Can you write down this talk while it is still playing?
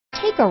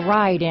Take a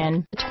ride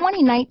in the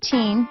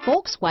 2019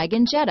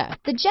 Volkswagen Jetta.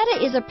 The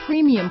Jetta is a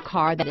premium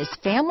car that is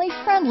family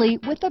friendly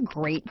with a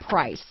great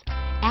price.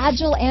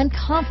 Agile and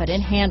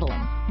confident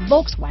handling.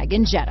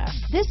 Volkswagen Jetta.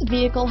 This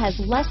vehicle has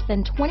less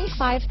than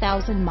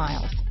 25,000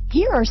 miles.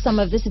 Here are some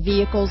of this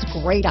vehicle's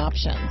great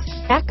options: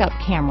 backup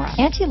camera,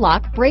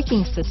 anti-lock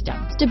braking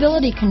system,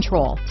 stability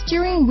control,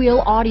 steering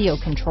wheel audio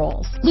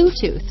controls,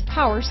 Bluetooth,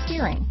 power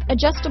steering,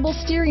 adjustable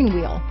steering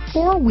wheel,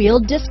 four-wheel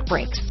disc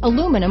brakes,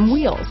 aluminum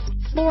wheels,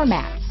 floor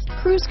mats,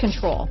 cruise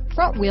control,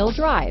 front wheel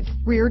drive,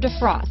 rear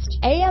defrost,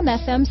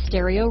 AM/FM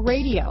stereo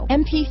radio,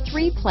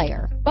 MP3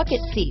 player, bucket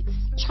seats,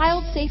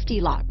 child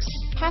safety locks,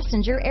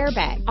 passenger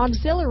airbag,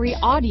 auxiliary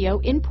audio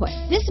input.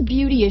 This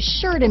beauty is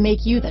sure to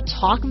make you the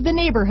talk of the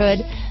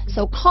neighborhood,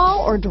 so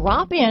call or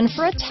drop in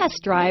for a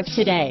test drive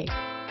today.